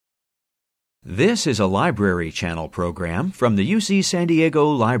This is a Library Channel program from the UC San Diego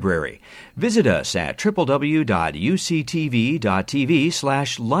Library. Visit us at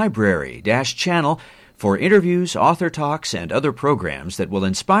www.uctv.tv/library-channel for interviews, author talks, and other programs that will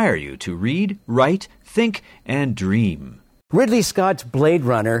inspire you to read, write, think, and dream. Ridley Scott's Blade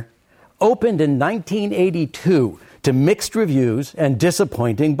Runner opened in 1982 to mixed reviews and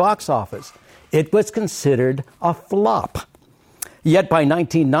disappointing box office. It was considered a flop. Yet by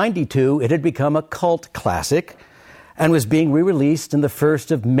 1992, it had become a cult classic and was being re-released in the first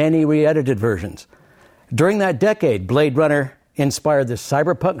of many re-edited versions. During that decade, Blade Runner inspired the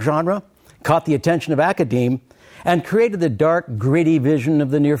cyberpunk genre, caught the attention of academe, and created the dark, gritty vision of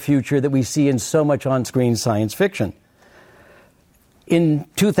the near future that we see in so much on-screen science fiction. In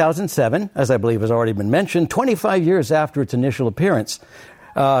 2007, as I believe has already been mentioned, 25 years after its initial appearance,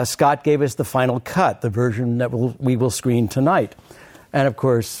 Scott gave us the final cut, the version that we will screen tonight. And of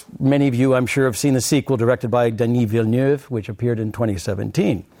course, many of you, I'm sure, have seen the sequel directed by Denis Villeneuve, which appeared in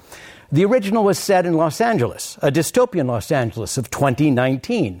 2017. The original was set in Los Angeles, a dystopian Los Angeles of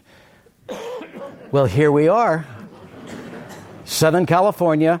 2019. Well, here we are, Southern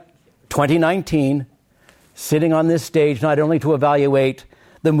California, 2019, sitting on this stage not only to evaluate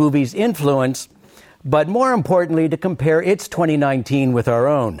the movie's influence, but more importantly, to compare its 2019 with our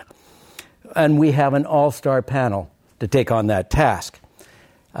own. And we have an all-star panel to take on that task.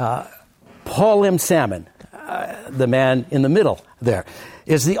 Paul M. Salmon, the man in the middle there,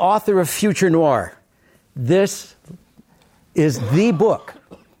 is the author of Future Noir. This is the book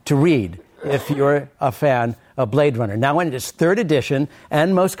to read if you're a fan of Blade Runner. Now in its third edition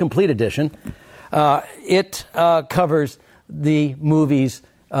and most complete edition, it covers the movie's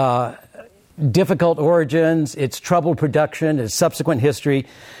difficult origins, its troubled production, its subsequent history.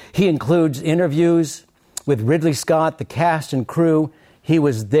 He includes interviews with Ridley Scott, the cast and crew. He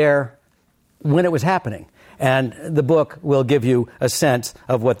was there when it was happening. And the book will give you a sense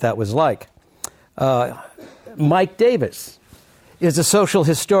of what that was like. Mike Davis is a social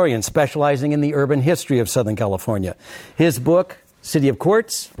historian specializing in the urban history of Southern California. His book, City of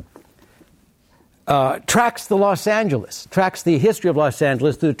Quartz, tracks the history of Los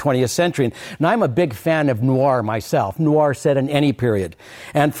Angeles through the 20th century. And I'm a big fan of noir myself, noir set in any period.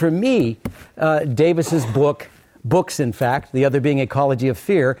 And for me, Davis's books, in fact, the other being Ecology of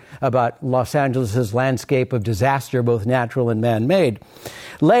Fear, about Los Angeles' landscape of disaster, both natural and man-made,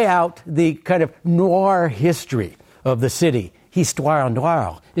 lay out the kind of noir history of the city, histoire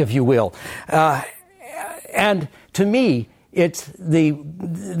noire, if you will. And to me,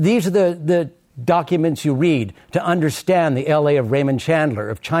 these are the documents you read to understand the L.A. of Raymond Chandler,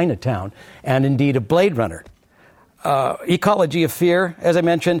 of Chinatown, and indeed of Blade Runner. Ecology of Fear, as I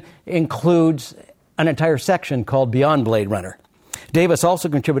mentioned, includes an entire section called Beyond Blade Runner. Davis also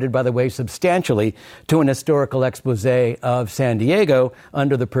contributed, by the way, substantially to an historical expose of San Diego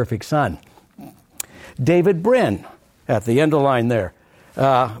under the perfect sun. David Brin, at the end of the line there,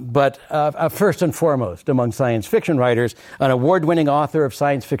 but first and foremost among science fiction writers, an award-winning author of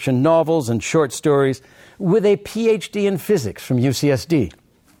science fiction novels and short stories with a PhD in physics from UCSD.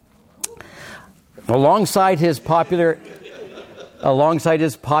 Alongside his popular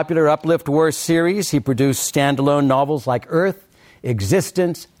Uplift Wars series, he produced standalone novels like Earth,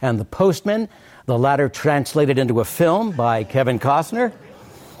 Existence, and The Postman, the latter translated into a film by Kevin Costner.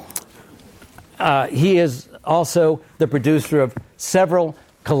 He is also the producer of several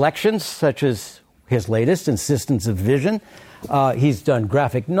collections, such as his latest, Insistence of Vision. He's done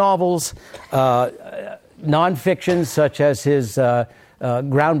graphic novels, nonfiction, such as his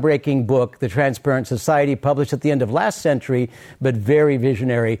groundbreaking book, The Transparent Society, published at the end of last century, but very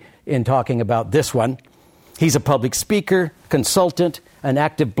visionary in talking about this one. He's a public speaker, consultant, an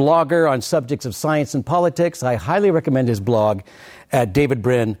active blogger on subjects of science and politics. I highly recommend his blog at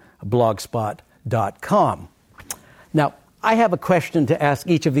davidbrin.blogspot.com. Now, I have a question to ask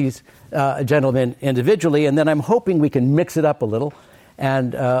each of these gentlemen individually, and then I'm hoping we can mix it up a little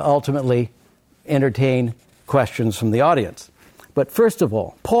and ultimately entertain questions from the audience. But first of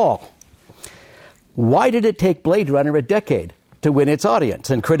all, Paul, why did it take Blade Runner a decade to win its audience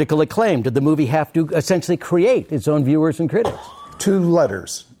and critical acclaim? Did the movie have to essentially create its own viewers and critics? 2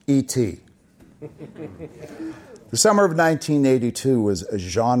 letters, E.T. The summer of 1982 was a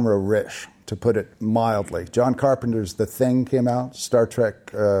genre-rich, to put it mildly. John Carpenter's The Thing came out, Star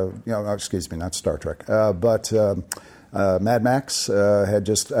Trek, not Star Trek, but Mad Max had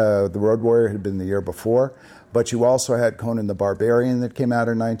just, The Road Warrior had been the year before. But you also had Conan the Barbarian that came out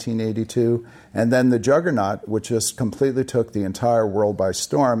in 1982. And then The Juggernaut, which just completely took the entire world by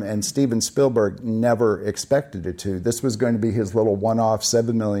storm. And Steven Spielberg never expected it to. This was going to be his little one-off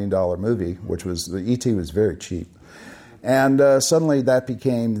 $7 million movie, which was, E.T. was very cheap. And suddenly that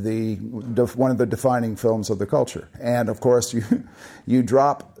became one of the defining films of the culture. And of course, you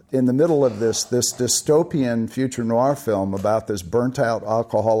drop in the middle of this dystopian future noir film about this burnt-out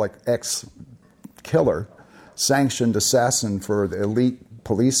alcoholic ex-killer, sanctioned assassin for the elite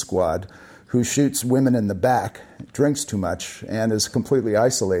police squad who shoots women in the back, drinks too much, and is completely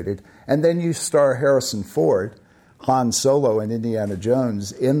isolated. And then you star Harrison Ford, Han Solo, and Indiana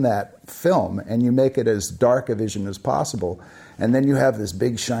Jones in that film, and you make it as dark a vision as possible. And then you have this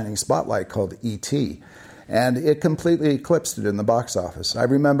big shining spotlight called E.T., and it completely eclipsed it in the box office. I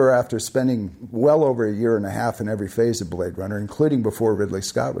remember after spending well over a year and a half in every phase of Blade Runner, including before Ridley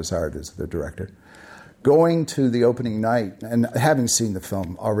Scott was hired as the director, going to the opening night and having seen the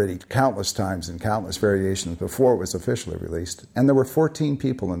film already countless times in countless variations before it was officially released, and there were 14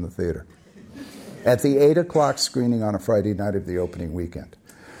 people in the theater at the 8 o'clock screening on a Friday night of the opening weekend.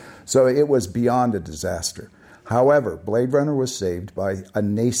 So it was beyond a disaster. However, Blade Runner was saved by a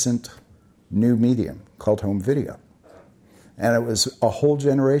nascent new medium called home video. And it was a whole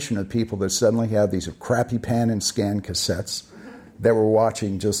generation of people that suddenly had these crappy pan and scan cassettes that were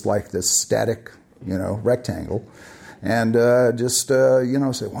watching just like this static, rectangle, and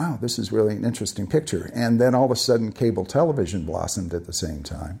say, wow, this is really an interesting picture. And then all of a sudden, cable television blossomed at the same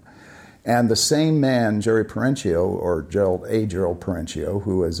time. And the same man, Jerry Perenchio, or Gerald Perenchio,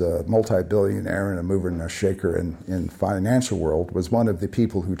 who is a multi-billionaire and a mover and a shaker in financial world, was one of the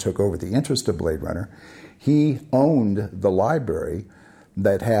people who took over the interest of Blade Runner. He owned the library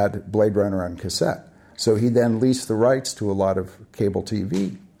that had Blade Runner on cassette. So he then leased the rights to a lot of cable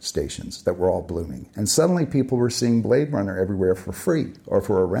TV stations that were all blooming. And suddenly people were seeing Blade Runner everywhere for free or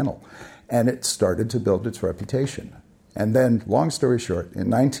for a rental. And it started to build its reputation. And then, long story short, in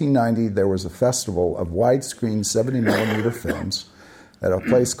 1990, there was a festival of widescreen 70mm films at a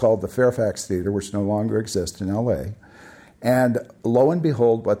place called the Fairfax Theater, which no longer exists in L.A. And lo and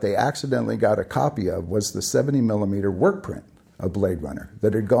behold, what they accidentally got a copy of was the 70mm work print of Blade Runner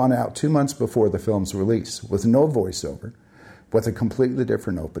that had gone out 2 months before the film's release, with no voiceover, with a completely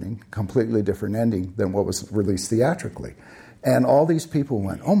different opening, completely different ending than what was released theatrically. And all these people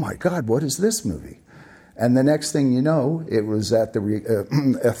went, oh my God, what is this movie? And the next thing you know, it was at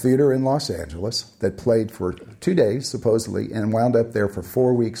a theater in Los Angeles that played for 2 days, supposedly, and wound up there for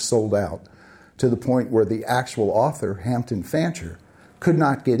 4 weeks sold out, to the point where the actual author, Hampton Fancher, could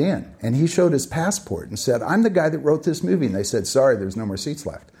not get in. And he showed his passport and said, I'm the guy that wrote this movie. And they said, sorry, there's no more seats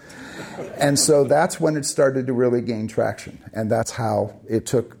left. And so that's when it started to really gain traction. And that's how it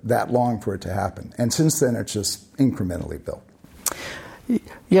took that long for it to happen. And since then, it's just incrementally built.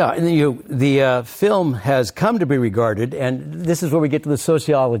 Yeah, and the film has come to be regarded, and this is where we get to the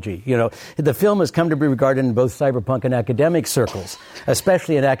sociology. The film has come to be regarded in both cyberpunk and academic circles,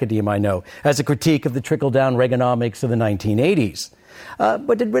 especially in academia, I know, as a critique of the trickle-down Reaganomics of the 1980s.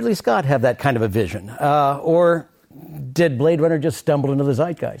 But did Ridley Scott have that kind of a vision? Or did Blade Runner just stumble into the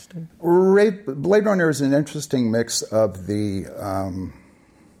zeitgeist? Blade Runner is an interesting mix of the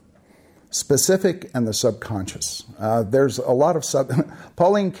specific and the subconscious. There's a lot of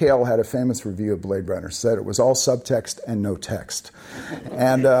Pauline Kael had a famous review of Blade Runner, said it was all subtext and no text.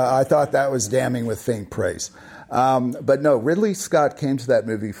 And I thought that was damning with faint praise. But no, Ridley Scott came to that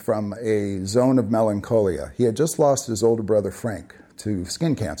movie from a zone of melancholia. He had just lost his older brother, Frank, to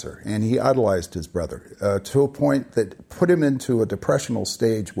skin cancer, and he idolized his brother to a point that put him into a depressional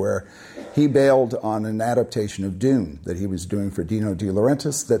stage where he bailed on an adaptation of Dune that he was doing for Dino De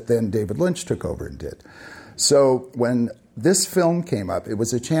Laurentiis that then David Lynch took over and did. So when this film came up, it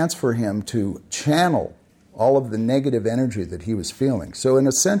was a chance for him to channel all of the negative energy that he was feeling. So in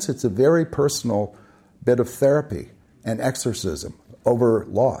a sense, it's a very personal bit of therapy and exorcism over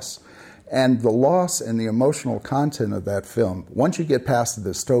loss. And the loss and the emotional content of that film, once you get past the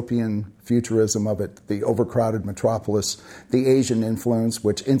dystopian futurism of it, the overcrowded metropolis, the Asian influence,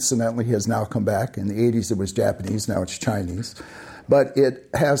 which incidentally has now come back. In the 80s it was Japanese, now it's Chinese. But it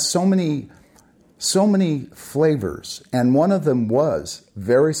has so many flavors. And one of them was,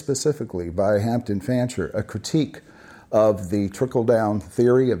 very specifically by Hampton Fancher, a critique of the trickle-down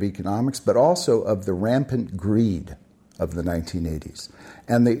theory of economics, but also of the rampant greed of the 1980s,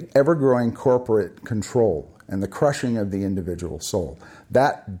 and the ever-growing corporate control and the crushing of the individual soul.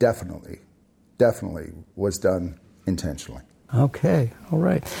 That definitely was done intentionally. Okay, all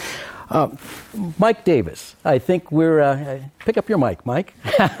right. Mike Davis, I think we're... pick up your mic, Mike.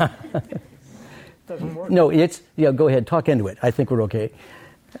 Doesn't work. No, go ahead, talk into it. I think we're okay.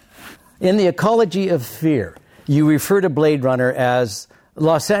 In The Ecology of Fear, you refer to Blade Runner as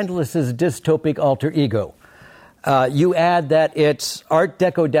Los Angeles' dystopic alter ego. You add that its Art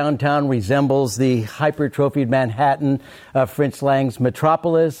Deco downtown resembles the hypertrophied Manhattan, Fritz Lang's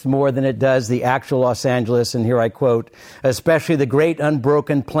Metropolis, more than it does the actual Los Angeles, and here I quote, especially the great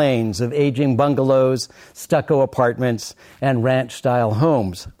unbroken plains of aging bungalows, stucco apartments, and ranch-style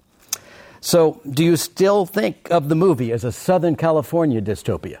homes. So, do you still think of the movie as a Southern California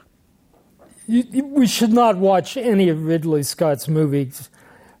dystopia? We should not watch any of Ridley Scott's movies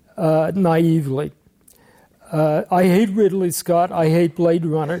naively. I hate Ridley Scott. I hate Blade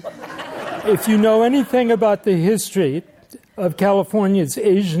Runner. If you know anything about the history of California's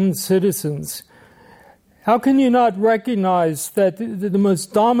Asian citizens, how can you not recognize that the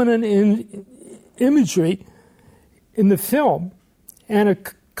most dominant imagery in the film and a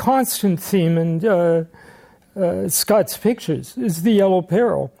constant theme in Scott's pictures is the Yellow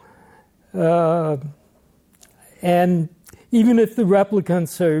Peril? And even if the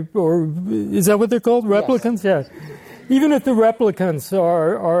replicants or is that what they're called? Replicants? Yes. Yeah. Even if the replicants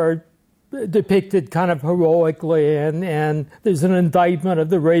are depicted kind of heroically and there's an indictment of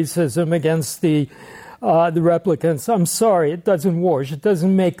the racism against the replicants, I'm sorry, it doesn't wash. It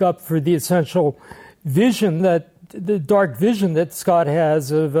doesn't make up for the essential vision the dark vision that Scott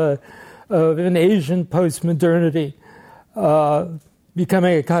has of an Asian post-modernity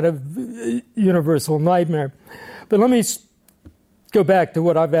becoming a kind of universal nightmare. But let me go back to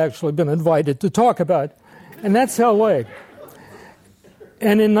what I've actually been invited to talk about, and that's L.A.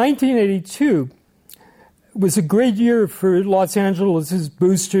 And in 1982, it was a great year for Los Angeles'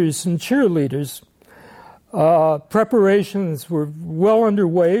 boosters and cheerleaders. Preparations were well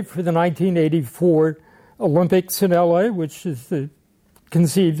underway for the 1984 Olympics in L.A., which is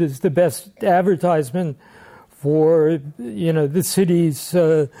conceived as the best advertisement for the city's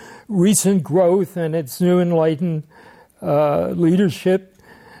recent growth and its new enlightened leadership.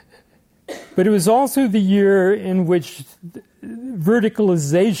 But it was also the year in which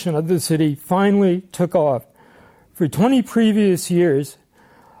verticalization of the city finally took off. For 20 previous years,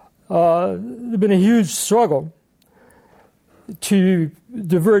 there had been a huge struggle to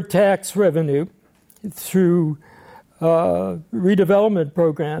divert tax revenue through redevelopment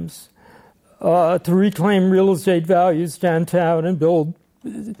programs to reclaim real estate values downtown and build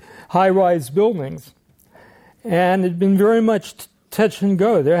high-rise buildings. And it had been very much touch and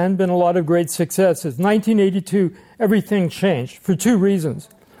go. There hadn't been a lot of great successes. 1982, everything changed for two reasons.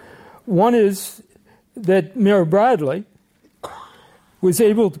 One is that Mayor Bradley was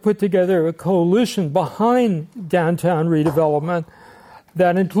able to put together a coalition behind downtown redevelopment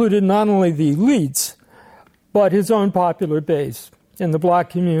that included not only the elites, but his own popular base in the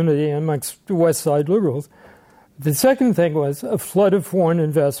black community and amongst the West Side liberals. The second thing was a flood of foreign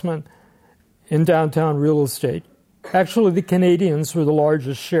investment in downtown real estate. Actually, the Canadians were the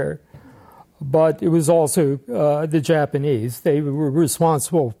largest share, but it was also the Japanese. They were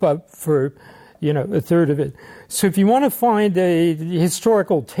responsible for, a third of it. So if you want to find a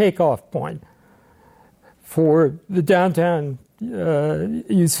historical takeoff point for the downtown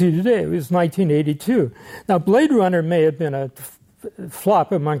you see today, it was 1982. Now, Blade Runner may have been a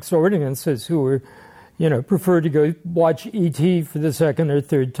flop amongst audiences who were, preferred to go watch E.T. for the second or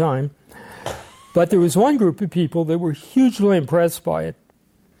third time. But there was one group of people that were hugely impressed by it,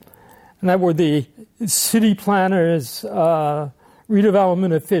 and that were the city planners,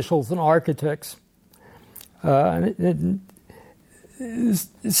 redevelopment officials, and architects.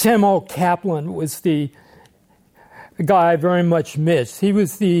 Samuel Kaplan was the guy I very much missed. He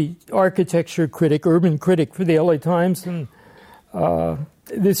was the architecture critic, urban critic for the LA Times in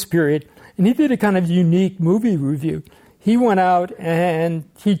this period, and he did a kind of unique movie review. He went out and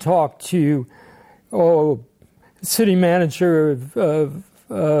he talked to city manager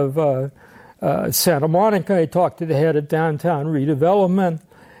of Santa Monica. He talked to the head of downtown redevelopment.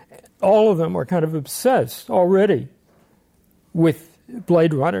 All of them were kind of obsessed already with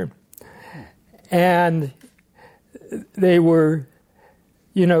Blade Runner. And they were,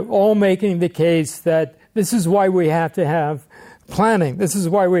 all making the case that this is why we have to have planning. This is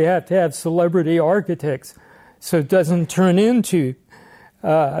why we have to have celebrity architects, so it doesn't turn into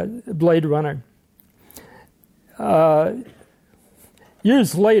Blade Runner.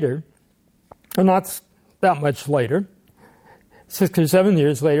 Years later, or not that much later, 6 or 7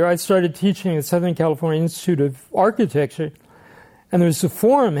 years later, I started teaching at Southern California Institute of Architecture, and there was a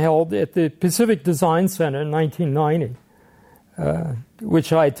forum held at the Pacific Design Center in 1990.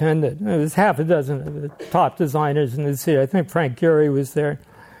 which I attended. There was half a dozen of the top designers in the city. I think Frank Gehry was there.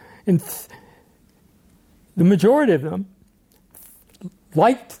 And the majority of them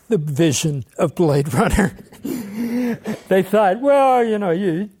liked the vision of Blade Runner. They thought, well,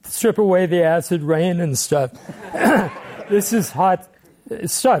 you strip away the acid rain and stuff. This is hot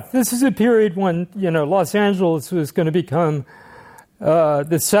stuff. This is a period when, Los Angeles was going to become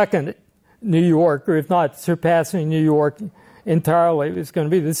the second New York, or if not surpassing New York entirely. It was going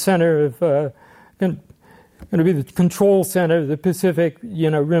to be the center of, going to be the control center of the Pacific,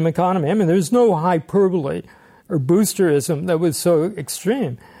 Rim economy. I mean, there's no hyperbole or boosterism that was so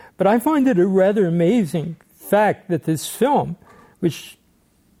extreme. But I find it a rather amazing fact that this film, which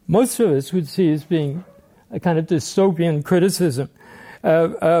most of us would see as being a kind of dystopian criticism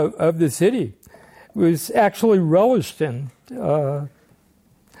of the city, was actually relished in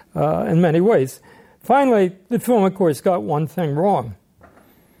many ways. Finally, the film, of course, got one thing wrong.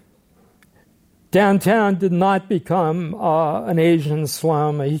 Downtown did not become an Asian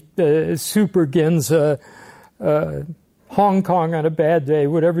slum, a super Ginza, Hong Kong on a bad day,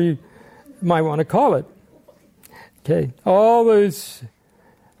 whatever you might want to call it. Okay, all those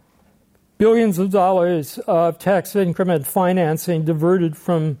billions of dollars of tax increment financing diverted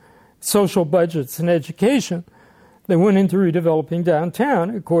from social budgets and education that went into redeveloping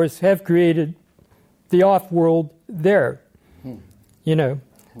downtown, of course, have created the off-world there.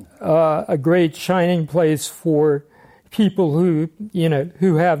 A great shining place for people who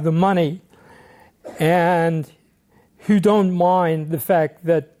have the money and who don't mind the fact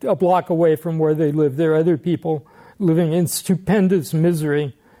that a block away from where they live, there are other people living in stupendous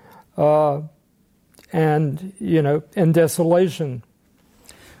misery and desolation.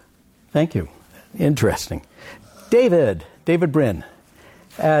 Thank you. Interesting. David Brin,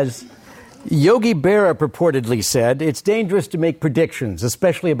 as Yogi Berra purportedly said, it's dangerous to make predictions,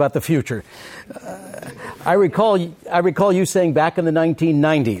 especially about the future. I recall you saying back in the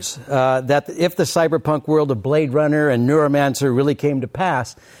 1990s that if the cyberpunk world of Blade Runner and Neuromancer really came to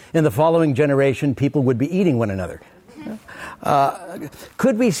pass, in the following generation, people would be eating one another.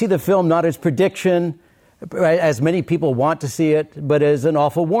 Could we see the film not as prediction, as many people want to see it, but as an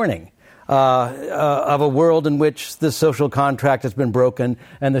awful warning of a world in which the social contract has been broken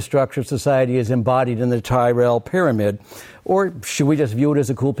and the structure of society is embodied in the Tyrell pyramid? Or should we just view it as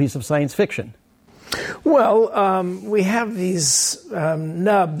a cool piece of science fiction? Well, we have these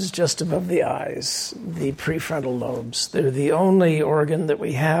nubs just above the eyes, the prefrontal lobes. They're the only organ that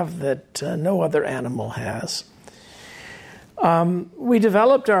we have that no other animal has. We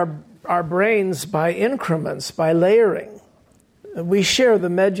developed our brains by increments, by layering. We share the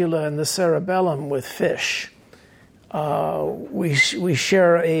medulla and the cerebellum with fish. We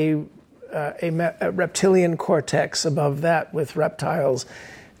share a reptilian cortex above that with reptiles,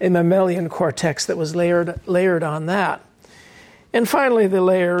 a mammalian cortex that was layered on that. And finally, the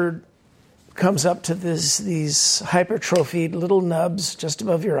layer comes up to these hypertrophied little nubs just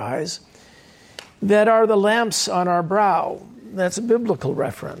above your eyes that are the lamps on our brow. That's a biblical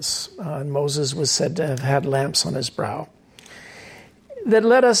reference. Moses was said to have had lamps on his brow that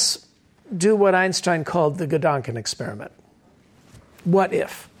let us do what Einstein called the Gedanken experiment. What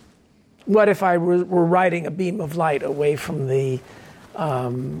if? What if I were riding a beam of light away from the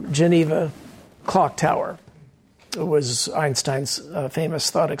Geneva clock tower? It was Einstein's famous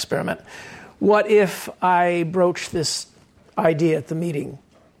thought experiment. What if I broach this idea at the meeting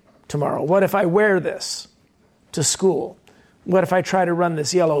tomorrow? What if I wear this to school? What if I try to run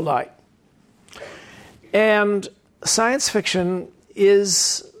this yellow light? And science fiction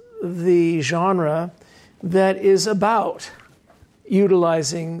is the genre that is about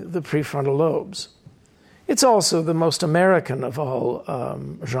utilizing the prefrontal lobes. It's also the most American of all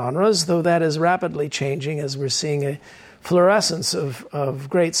genres, though that is rapidly changing as we're seeing a fluorescence of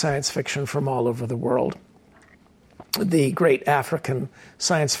great science fiction from all over the world. The great African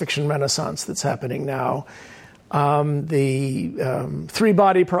science fiction renaissance that's happening now. The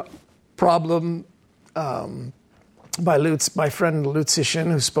three-body problem by friend Lutz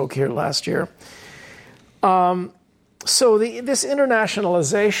Ishin, who spoke here last year. So this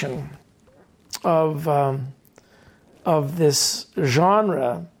internationalization of this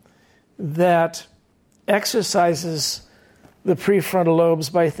genre that exercises the prefrontal lobes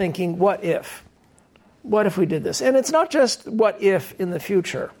by thinking, what if? What if we did this? And it's not just what if in the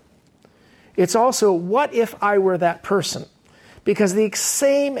future. It's also, what if I were that person? Because the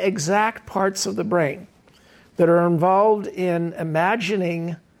same exact parts of the brain that are involved in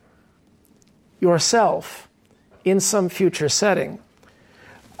imagining yourself in some future setting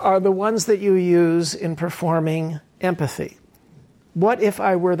are the ones that you use in performing empathy. What if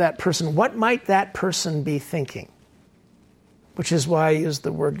I were that person? What might that person be thinking? Which is why I use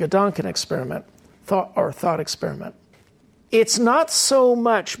the word Gedanken experiment, thought experiment. It's not so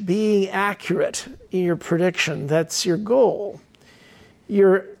much being accurate in your prediction that's your goal.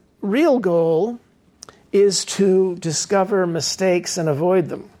 Your real goal is to discover mistakes and avoid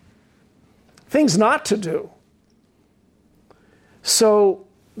them. Things not to do. So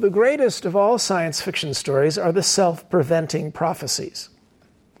the greatest of all science fiction stories are the self-preventing prophecies.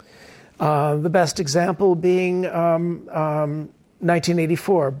 The best example being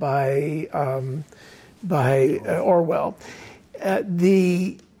 1984 by Orwell.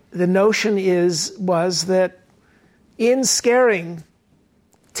 The notion was that in scaring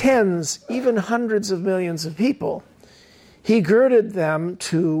tens, even hundreds of millions of people, he girded them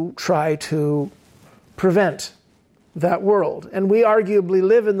to try to prevent that world. And we arguably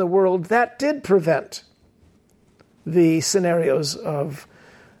live in the world that did prevent the scenarios of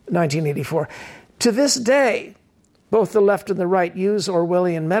 1984. To this day, both the left and the right use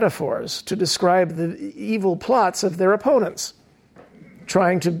Orwellian metaphors to describe the evil plots of their opponents,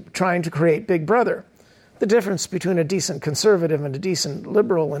 trying to create Big Brother. The difference between a decent conservative and a decent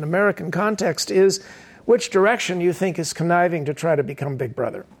liberal in American context is which direction you think is conniving to try to become Big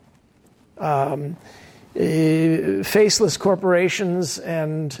Brother. Faceless corporations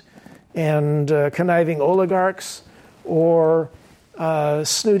and conniving oligarchs, or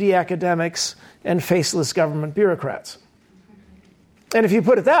snooty academics and faceless government bureaucrats. And if you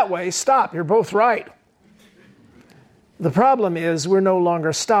put it that way, stop, you're both right. The problem is we're no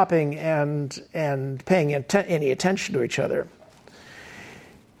longer stopping and paying any attention to each other.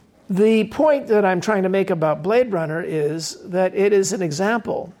 The point that I'm trying to make about Blade Runner is that it is an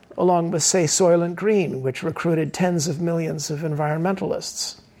example, along with, say, Soylent Green, which recruited tens of millions of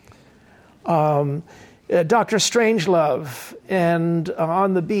environmentalists. Dr. Strangelove and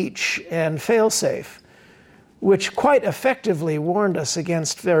On the Beach and Failsafe, which quite effectively warned us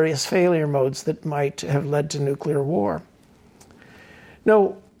against various failure modes that might have led to nuclear war.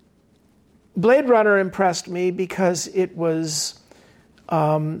 Now, Blade Runner impressed me because it was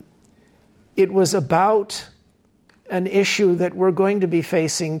about an issue that we're going to be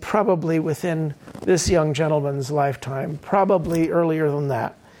facing probably within this young gentleman's lifetime, probably earlier than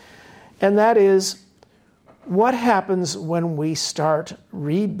that. And that is, what happens when we start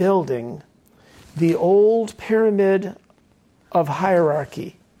rebuilding the old pyramid of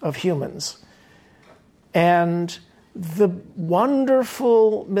hierarchy of humans and the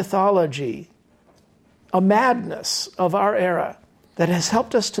wonderful mythology, a madness of our era that has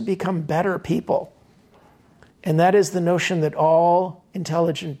helped us to become better people? And that is the notion that all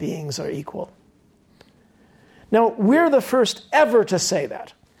intelligent beings are equal. Now, we're the first ever to say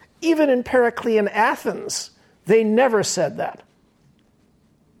that. Even in Periclean Athens, they never said that.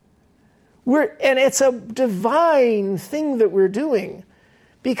 And it's a divine thing that we're doing,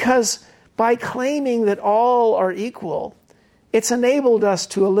 because by claiming that all are equal, it's enabled us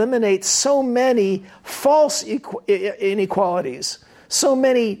to eliminate so many false inequalities, so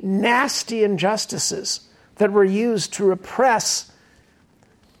many nasty injustices that were used to repress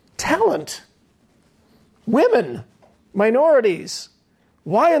talent, women, minorities.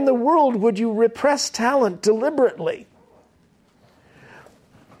 Why in the world would you repress talent deliberately?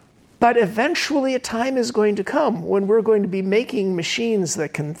 But eventually a time is going to come when we're going to be making machines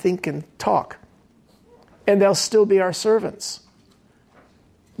that can think and talk, and they'll still be our servants.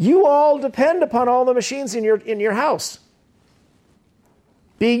 You all depend upon all the machines in your house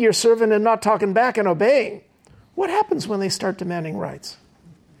being your servant and not talking back and obeying. What happens when they start demanding rights?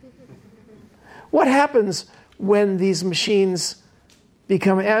 What happens when these machines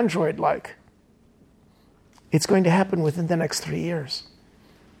become Android-like? It's going to happen within the next 3 years.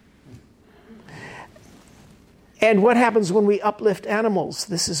 And what happens when we uplift animals?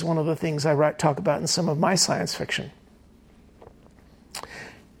 This is one of the things I talk about in some of my science fiction.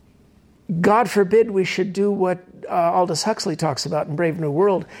 God forbid we should do what Aldous Huxley talks about in Brave New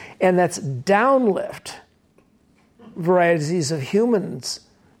World, and that's downlift varieties of humans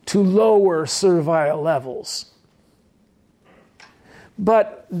to lower servile levels.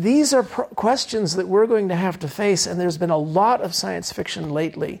 But these are questions that we're going to have to face, and there's been a lot of science fiction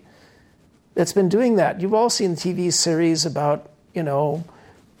lately that's been doing that. You've all seen TV series about,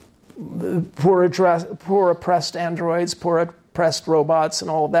 poor oppressed androids, poor oppressed robots, and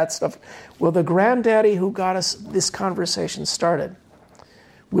all of that stuff. Well, the granddaddy who got us this conversation started,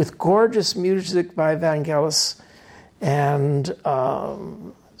 with gorgeous music by Vangelis and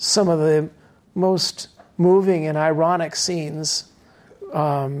some of the most moving and ironic scenes,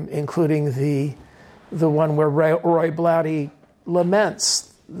 including the one where Roy Blatty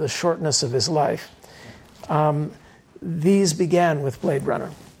laments the shortness of his life. These began with Blade Runner.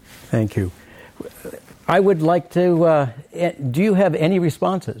 Thank you. I would like to, do you have any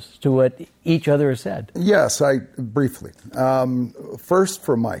responses to what each other has said? Yes, briefly. First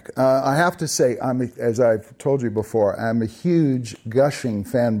for Mike. I have to say, as I've told you before, I'm a huge, gushing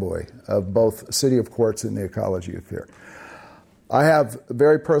fanboy of both City of Quartz and the Ecology of Fear. I have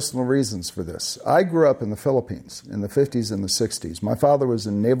very personal reasons for this. I grew up in the Philippines in the 50s and the 60s. My father was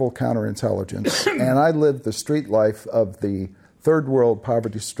in naval counterintelligence, and I lived the street life of the third world,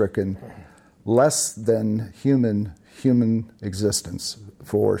 poverty-stricken, less than human existence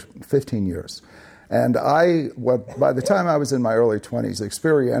for 15 years. And by the time I was in my early 20s,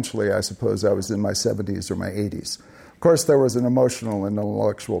 experientially, I suppose I was in my 70s or my 80s. Of course, there was an emotional and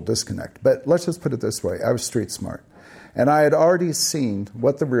intellectual disconnect. But let's just put it this way. I was street smart. And I had already seen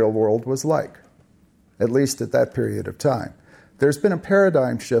what the real world was like, at least at that period of time. There's been a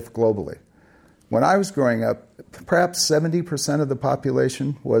paradigm shift globally. When I was growing up, perhaps 70% of the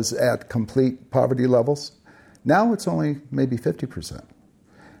population was at complete poverty levels. Now it's only maybe 50%.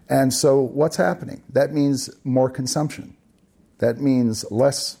 And so what's happening? That means more consumption. That means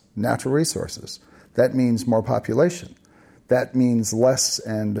less natural resources. That means more population. That means less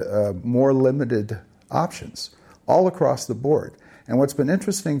and more limited options all across the board. And what's been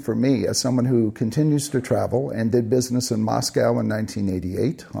interesting for me as someone who continues to travel and did business in Moscow in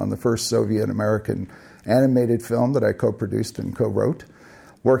 1988 on the first Soviet-American animated film that I co-produced and co-wrote,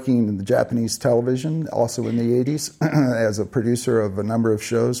 working in the Japanese television, also in the 80s, as a producer of a number of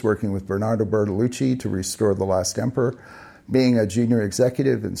shows, working with Bernardo Bertolucci to restore The Last Emperor, being a junior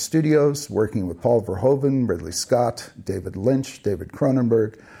executive in studios, working with Paul Verhoeven, Ridley Scott, David Lynch, David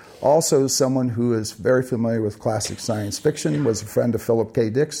Cronenberg. Also someone who is very familiar with classic science fiction, was a friend of Philip K.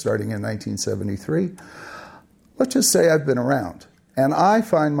 Dick starting in 1973. Let's just say I've been around. And I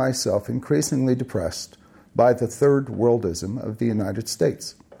find myself increasingly depressed by the third worldism of the United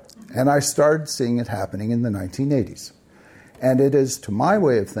States. And I started seeing it happening in the 1980s. And it is, to my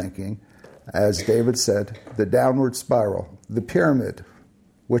way of thinking, as David said, the downward spiral, the pyramid,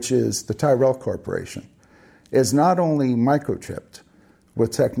 which is the Tyrell Corporation, is not only microchipped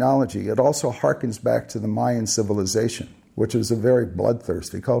with technology, it also harkens back to the Mayan civilization, which is a very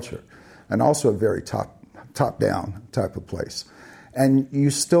bloodthirsty culture, and also a very top-down type of place. And you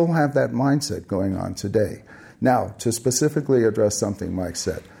still have that mindset going on today. Now, to specifically address something Mike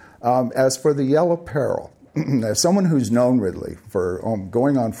said, as for the Yellow Peril, as someone who's known Ridley for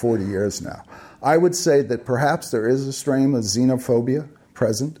going on 40 years now, I would say that perhaps there is a strain of xenophobia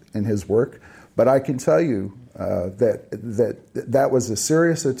present in his work, but I can tell you that was a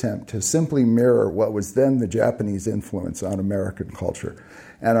serious attempt to simply mirror what was then the Japanese influence on American culture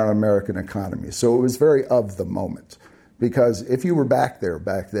and on American economy. So it was very of the moment. Because if you were back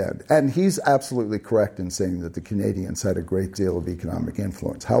then, and he's absolutely correct in saying that the Canadians had a great deal of economic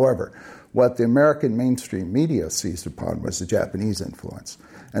influence. However, what the American mainstream media seized upon was the Japanese influence.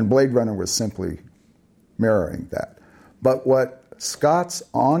 And Blade Runner was simply mirroring that. But what Scott's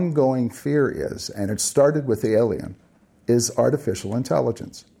ongoing fear is, and it started with Alien, is artificial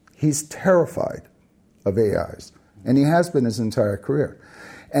intelligence. He's terrified of AIs, and he has been his entire career.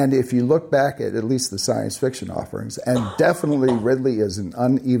 And if you look back at least the science fiction offerings, and definitely Ridley is an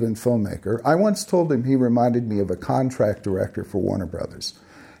uneven filmmaker, I once told him he reminded me of a contract director for Warner Brothers.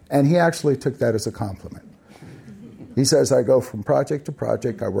 And he actually took that as a compliment. He says, I go from project to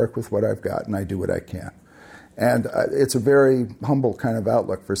project, I work with what I've got, and I do what I can. And it's a very humble kind of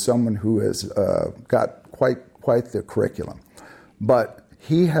outlook for someone who has got quite the curriculum. But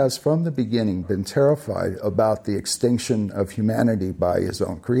he has, from the beginning, been terrified about the extinction of humanity by his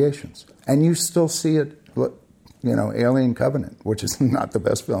own creations. And you still see it, Alien Covenant, which is not the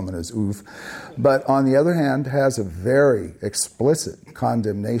best film in his oeuvre, but on the other hand, has a very explicit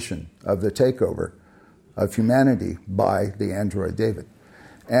condemnation of the takeover of humanity by the android David.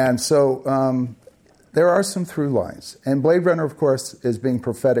 And so there are some through lines. And Blade Runner, of course, is being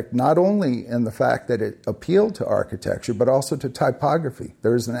prophetic not only in the fact that it appealed to architecture, but also to typography.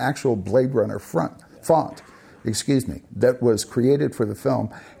 There is an actual Blade Runner font, that was created for the film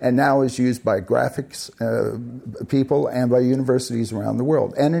and now is used by graphics people and by universities around the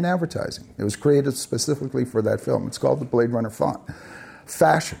world and in advertising. It was created specifically for that film. It's called the Blade Runner font.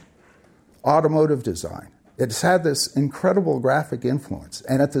 Fashion, automotive design. It's had this incredible graphic influence.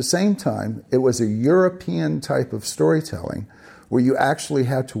 And at the same time, it was a European type of storytelling where you actually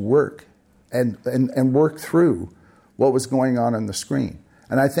had to work and work through what was going on the screen.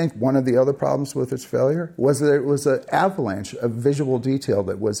 And I think one of the other problems with its failure was that it was an avalanche of visual detail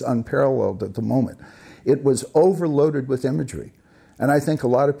that was unparalleled at the moment. It was overloaded with imagery. And I think a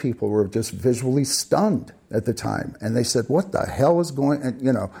lot of people were just visually stunned at the time. And they said, what the hell is going on?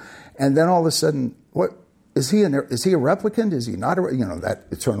 You know, and then all of a sudden, what is he a replicant? Is he not a, you know, that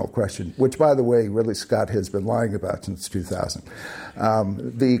eternal question, which, by the way, Ridley Scott has been lying about since 2000.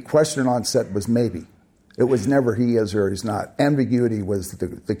 The question on set was maybe. It was never he is or he's not. Ambiguity was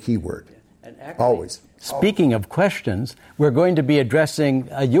the key word. Always. Speaking of questions, we're going to be addressing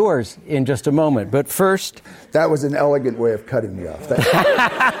yours in just a moment. But first... That was an elegant way of cutting me off.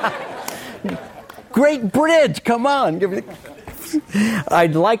 Great bridge! Come on!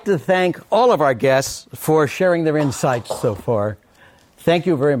 I'd like to thank all of our guests for sharing their insights so far. Thank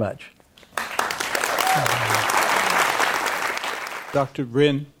you very much. Dr.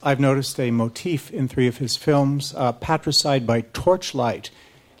 Brin, I've noticed a motif in 3 of his films, patricide by torchlight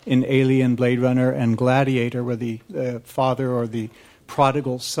in Alien, Blade Runner, and Gladiator, where the father or the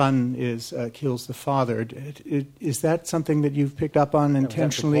prodigal son kills the father. Is that something that you've picked up on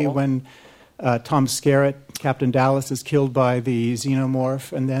intentionally when Tom Skerritt, Captain Dallas, is killed by the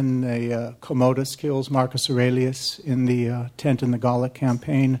xenomorph, and then Commodus kills Marcus Aurelius in the tent in the Gallic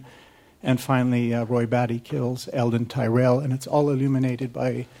campaign, and finally Roy Batty kills Eldon Tyrell, and it's all illuminated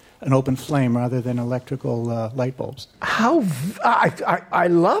by an open flame rather than electrical light bulbs. I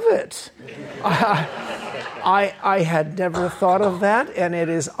love it. I had never thought of that, and it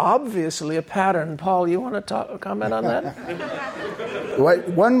is obviously a pattern. Paul, you want to comment on that?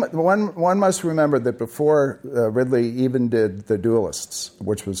 One must remember that before Ridley even did The Duelists,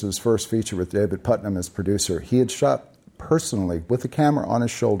 which was his first feature with David Putnam as producer, he had shot personally with the camera on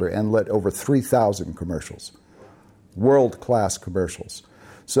his shoulder and lit over 3,000 commercials, world-class commercials.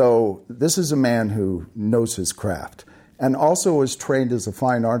 So this is a man who knows his craft and also was trained as a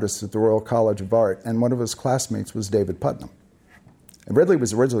fine artist at the Royal College of Art, and one of his classmates was David Putnam. And Ridley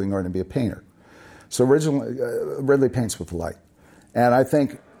was originally going to be a painter. So Ridley paints with light. And I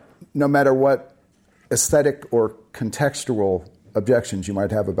think no matter what aesthetic or contextual objections you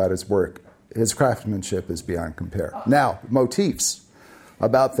might have about his work, his craftsmanship is beyond compare. Now, motifs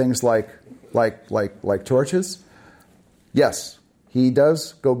about things like torches, yes, he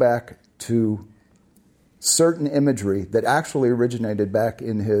does go back to certain imagery that actually originated back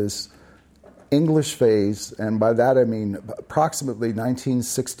in his English phase, and by that I mean approximately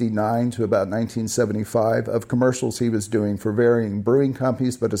 1969 to about 1975, of commercials he was doing for varying brewing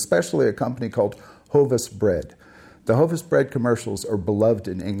companies, but especially a company called Hovis Bread. The Hovis Bread commercials are beloved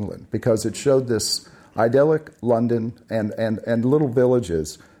in England because it showed this idyllic London and little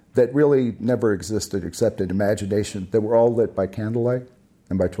villages that really never existed except in imagination, that were all lit by candlelight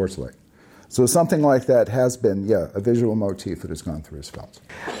and by torchlight. So something like that has been, a visual motif that has gone through his films.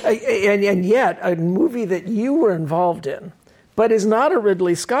 And yet, a movie that you were involved in, but is not a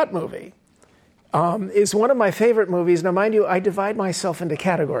Ridley Scott movie, is one of my favorite movies. Now, mind you, I divide myself into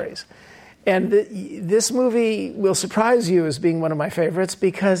categories. And this movie will surprise you as being one of my favorites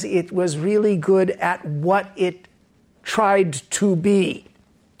because it was really good at what it tried to be.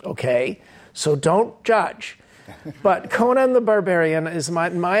 Okay? So don't judge. But Conan the Barbarian is,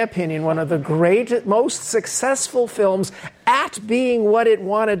 in my opinion, one of the great, most successful films at being what it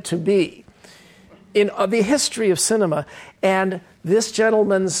wanted to be in the history of cinema. And this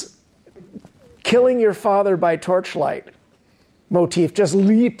gentleman's killing your father by torchlight motif just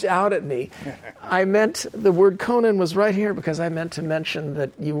leaped out at me. I meant, the word Conan was right here because I meant to mention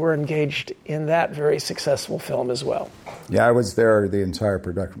that you were engaged in that very successful film as well. Yeah, I was there the entire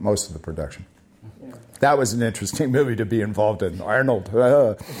production, most of the production. That was an interesting movie to be involved in. Arnold.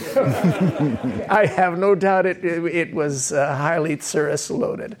 I have no doubt it was highly Tsuris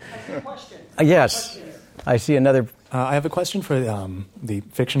loaded. Yes. I see another. I have a question for the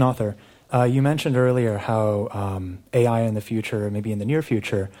fiction author. You mentioned earlier how AI in the future, maybe in the near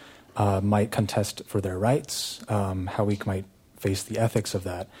future, might contest for their rights, how we might face the ethics of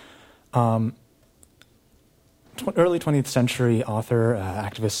that. Early 20th century author,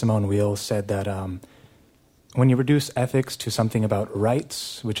 activist Simone Weil said that when you reduce ethics to something about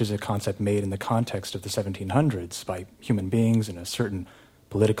rights, which is a concept made in the context of the 1700s by human beings in a certain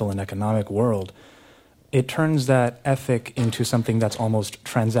political and economic world, it turns that ethic into something that's almost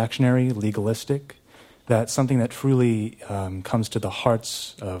transactionary, legalistic, that something that truly comes to the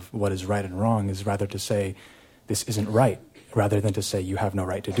hearts of what is right and wrong is rather to say, this isn't right, rather than to say, you have no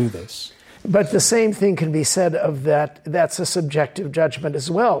right to do this. But the same thing can be said of that. That's a subjective judgment as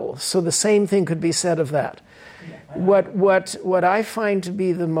well. So the same thing could be said of that. What I find to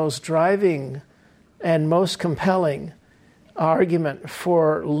be the most driving and most compelling argument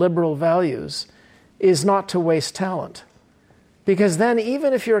for liberal values is not to waste talent. Because then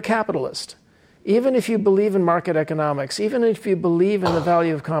even if you're a capitalist, even if you believe in market economics, even if you believe in the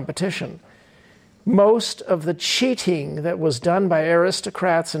value of competition, most of the cheating that was done by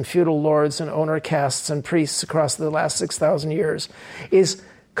aristocrats and feudal lords and owner castes and priests across the last 6,000 years is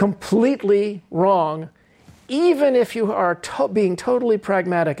completely wrong, even if you are being totally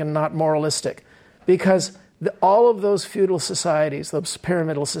pragmatic and not moralistic, because all of those feudal societies, those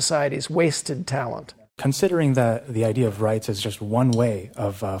pyramidal societies, wasted talent. Considering that the idea of rights is just one way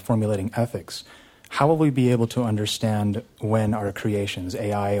of formulating ethics, how will we be able to understand when our creations,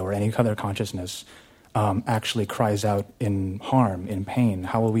 AI or any other consciousness, actually cries out in harm, in pain?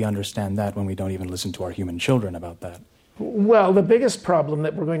 How will we understand that when we don't even listen to our human children about that? Well, the biggest problem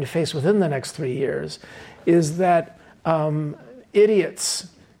that we're going to face within the next 3 years is that idiots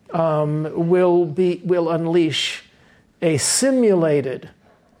will unleash a simulated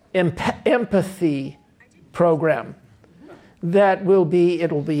empathy program that will be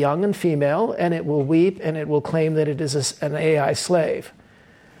young and female, and it will weep, and it will claim that it is an AI slave.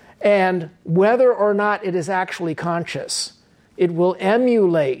 And whether or not it is actually conscious, it will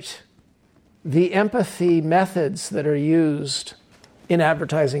emulate the empathy methods that are used in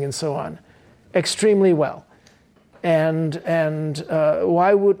advertising and so on extremely well. And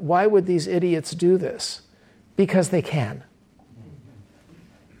why would these idiots do this? Because they can.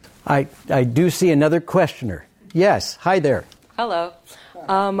 I do see another questioner. Yes, hi there. Hello.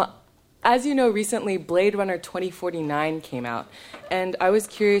 As you know, recently Blade Runner 2049 came out, and I was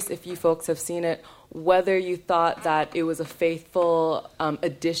curious if you folks have seen it, whether you thought that it was a faithful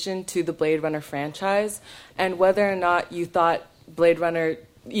addition to the Blade Runner franchise, and whether or not you thought Blade Runner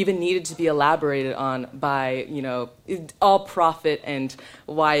even needed to be elaborated on by, all profit and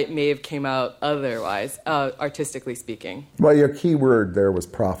why it may have came out otherwise, artistically speaking. Well, your key word there was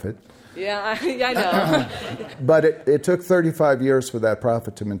profit. Yeah, I know. But it took 35 years for that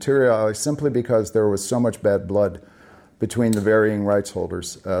profit to materialize simply because there was so much bad blood between the varying rights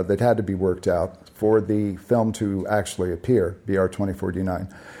holders that had to be worked out for the film to actually appear, BR 2049.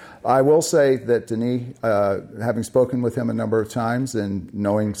 I will say that Denis, having spoken with him a number of times and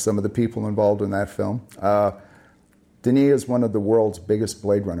knowing some of the people involved in that film, Denis is one of the world's biggest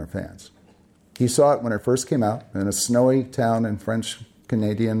Blade Runner fans. He saw it when it first came out in a snowy town in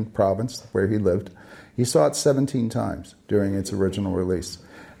French-Canadian province where he lived. He saw it 17 times during its original release.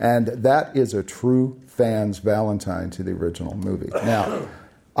 And that is a true fan's Valentine to the original movie. Now,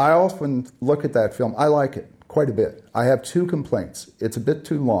 I often look at that film. I like it quite a bit. I have two complaints. It's a bit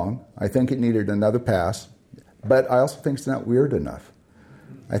too long. I think it needed another pass. But I also think it's not weird enough.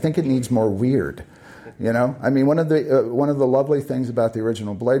 I think it needs more weird. I mean, one of the lovely things about the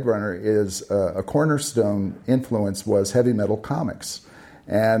original Blade Runner is a cornerstone influence was heavy metal comics.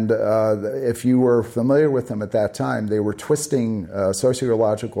 And if you were familiar with them at that time, they were twisting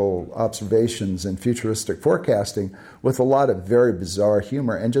sociological observations and futuristic forecasting with a lot of very bizarre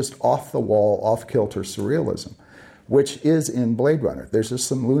humor and just off-the-wall, off-kilter surrealism, which is in Blade Runner. There's just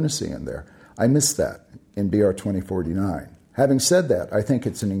some lunacy in there. I miss that in BR 2049. Having said that, I think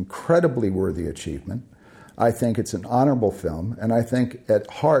it's an incredibly worthy achievement. I think it's an honorable film, and I think at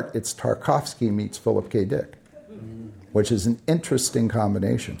heart it's Tarkovsky meets Philip K. Dick, which is an interesting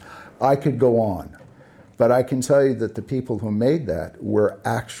combination. I could go on, but I can tell you that the people who made that were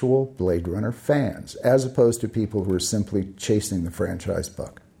actual Blade Runner fans, as opposed to people who were simply chasing the franchise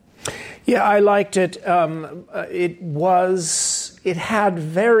buck. Yeah, I liked it. It had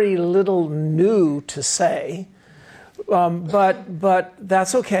very little new to say, but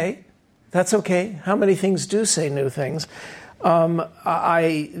that's okay. That's okay. How many things do say new things?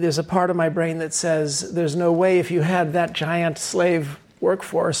 There's a part of my brain that says there's no way if you had that giant slave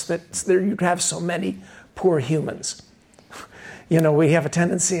workforce that you'd have so many poor humans. We have a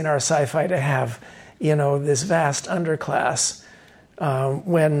tendency in our sci-fi to have, this vast underclass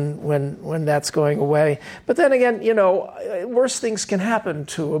when that's going away. But then again, worse things can happen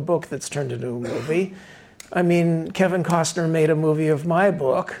to a book that's turned into a movie. I mean, Kevin Costner made a movie of my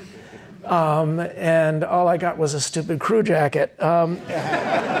book. And all I got was a stupid crew jacket. No,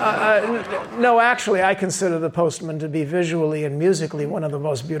 actually, I consider The Postman to be visually and musically one of the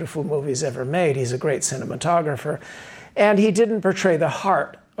most beautiful movies ever made. He's a great cinematographer. And he didn't portray the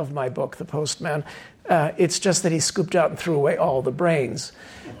heart of my book, The Postman. It's just that he scooped out and threw away all the brains.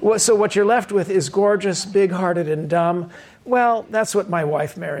 So what you're left with is gorgeous, big-hearted, and dumb. Well, that's what my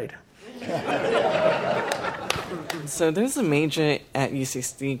wife married. So there's a major at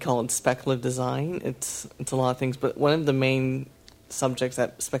UCSD called speculative design. It's a lot of things, but one of the main subjects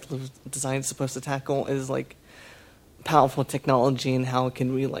that speculative design is supposed to tackle is powerful technology and how it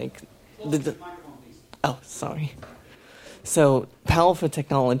can be So powerful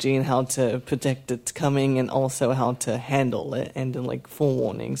technology and how to predict its coming and also how to handle it and then like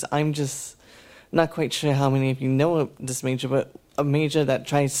forewarnings. I'm just not quite sure how many of you know this major, but a major that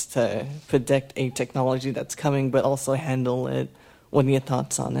tries to predict a technology that's coming but also handle it. What are your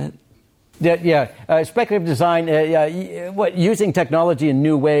thoughts on it? Speculative design, using technology in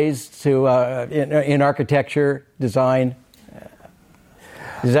new ways to in architecture, design.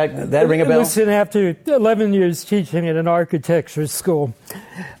 Does that ring a bell? Listen, after 11 years teaching at an architecture school,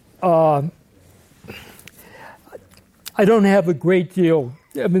 I don't have a great deal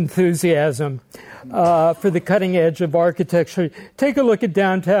of enthusiasm for the cutting edge of architecture. Take a look at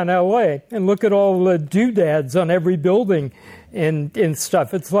downtown LA and look at all the doodads on every building and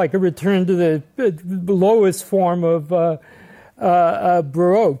stuff. It's like a return to the lowest form of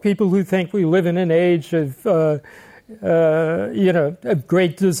Baroque. People who think we live in an age of of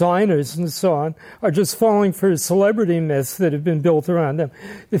great designers and so on are just falling for celebrity myths that have been built around them.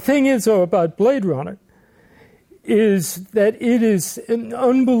 The thing is, though, about Blade Runner is that it is an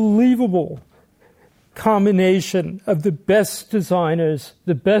unbelievable combination of the best designers,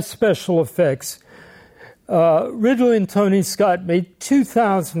 the best special effects. Ridley and Tony Scott made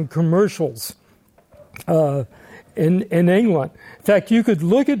 2,000 commercials in England. In fact, you could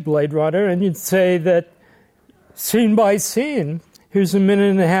look at Blade Runner and you'd say that scene by scene, here's a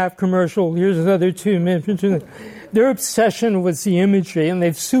 1.5-minute commercial, here's another 2 minutes. Their obsession was the imagery, and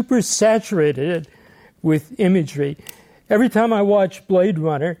they've super saturated it with imagery. Every time I watch Blade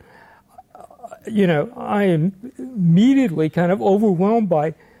Runner, I am immediately kind of overwhelmed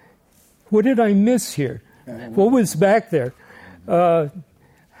by, what did I miss here? What was back there?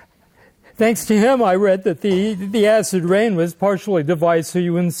 Thanks to him, I read that the acid rain was partially devised so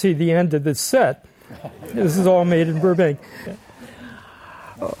you wouldn't see the end of the set. This is all made in Burbank.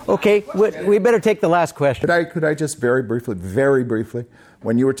 Okay, we better take the last question. Could I just very briefly,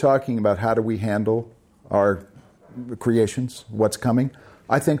 when you were talking about how do we handle our creations, what's coming,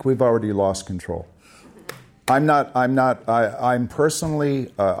 I think we've already lost control. I'm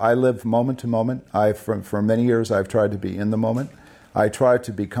personally, I live moment to moment. For many years, I've tried to be in the moment. I try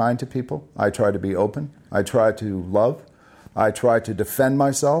to be kind to people. I try to be open. I try to love. I try to defend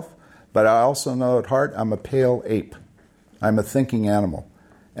myself. But I also know at heart I'm a pale ape. I'm a thinking animal.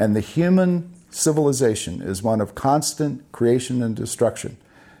 And the human civilization is one of constant creation and destruction.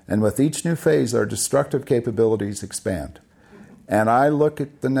 And with each new phase, our destructive capabilities expand. And I look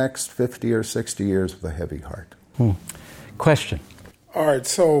at the next 50 or 60 years with a heavy heart. Question. All right,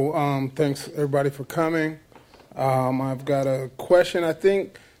 so thanks everybody for coming. I've got a question. I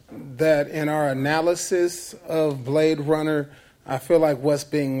think that in our analysis of Blade Runner, I feel like what's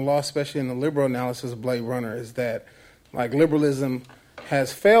being lost, especially in the liberal analysis of Blade Runner, is that like liberalism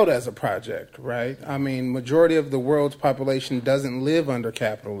has failed as a project, right? I mean, majority of the world's population doesn't live under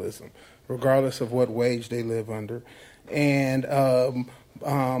capitalism, regardless of what wage they live under. And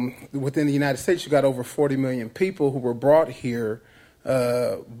within the United States, you got over 40 million people who were brought here,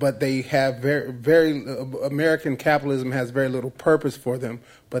 but they have very American capitalism has very little purpose for them,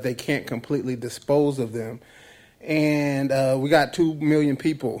 but they can't completely dispose of them. And we got 2 million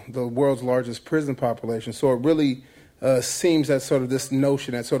people, the world's largest prison population. So it really seems that sort of this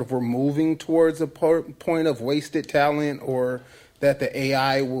notion that sort of we're moving towards a point of wasted talent, or that the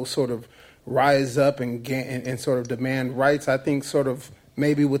AI will sort of rise up and sort of demand rights. I think sort of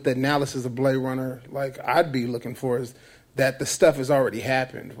maybe with the analysis of Blade Runner, like I'd be looking for is that the stuff has already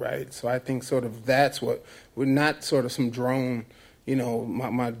happened, right? So I think sort of that's what we're not sort of some drone.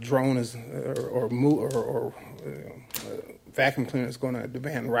 My drone is or vacuum cleaner is going to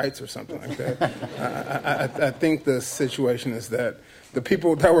demand rights or something like that. I think the situation is that the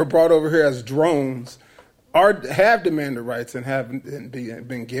people that were brought over here as drones have demanded rights and haven't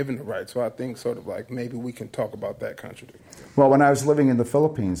been given the rights. So I think sort of like maybe we can talk about that contradiction. Well, when I was living in the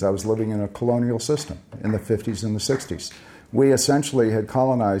Philippines, I was living in a colonial system in the 50s and the 60s. We essentially had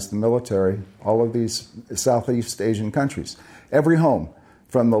colonized the military, all of these Southeast Asian countries. Every home,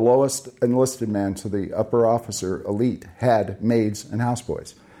 from the lowest enlisted man to the upper officer elite, had maids and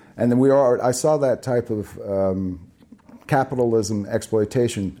houseboys. And then I saw that type of capitalism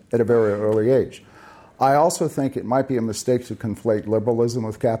exploitation at a very early age. I also think it might be a mistake to conflate liberalism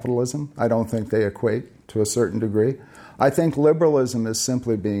with capitalism. I don't think they equate to a certain degree. I think liberalism is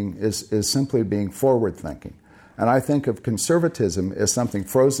simply being forward-thinking. And I think of conservatism as something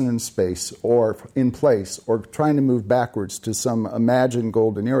frozen in space or in place or trying to move backwards to some imagined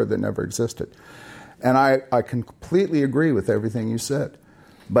golden era that never existed. And I completely agree with everything you said.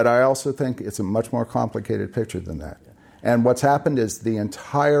 But I also think it's a much more complicated picture than that. And what's happened is the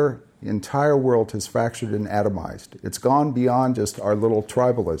entire The entire world has fractured and atomized. It's gone beyond just our little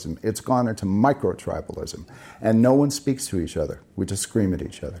tribalism. It's gone into micro-tribalism. And no one speaks to each other. We just scream at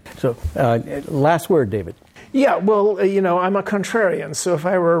each other. So, last word, David. Yeah, well, I'm a contrarian, so if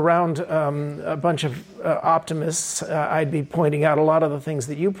I were around a bunch of optimists, I'd be pointing out a lot of the things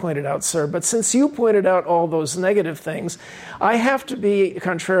that you pointed out, sir. But since you pointed out all those negative things, I have to be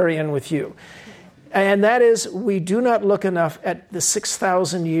contrarian with you. And that is, we do not look enough at the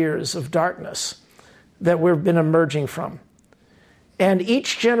 6,000 years of darkness that we've been emerging from. And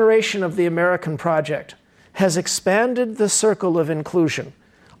each generation of the American project has expanded the circle of inclusion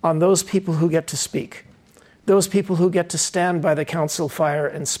on those people who get to speak, those people who get to stand by the council fire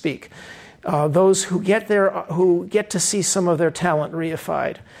and speak, those who get to see some of their talent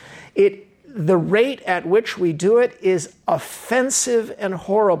reified. The rate at which we do it is offensive and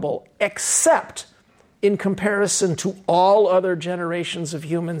horrible, except in comparison to all other generations of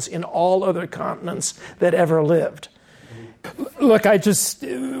humans in all other continents that ever lived. Look, I just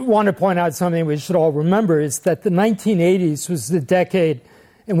want to point out something we should all remember, is that the 1980s was the decade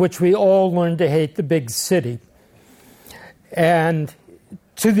in which we all learned to hate the big city. And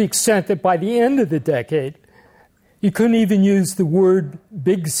to the extent that by the end of the decade, you couldn't even use the word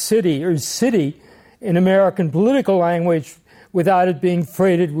big city or city in American political language without it being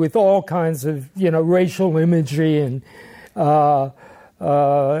freighted with all kinds of, racial imagery and,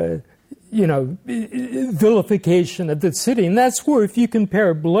 vilification of the city. And that's where, if you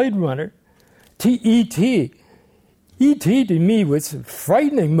compare Blade Runner to E.T., E.T. to me was a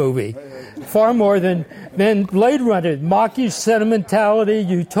frightening movie, far more than Blade Runner. Mockish sentimentality,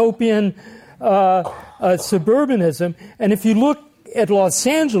 utopian suburbanism. And if you look at Los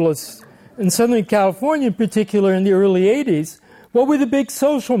Angeles and Southern California in particular in the early 80s, what were the big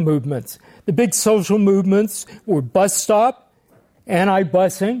social movements? The big social movements were bus stop,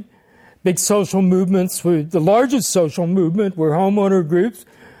 anti-busing. Big social movements were, the largest social movement were homeowner groups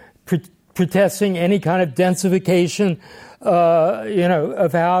protesting any kind of densification,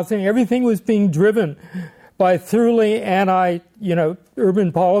 of housing. Everything was being driven by thoroughly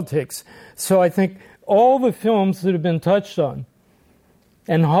urban politics. So I think all the films that have been touched on,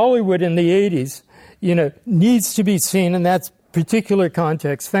 and Hollywood in the 80s, needs to be seen in that particular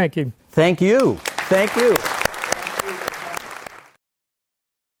context. Thank you. Thank you. Thank you.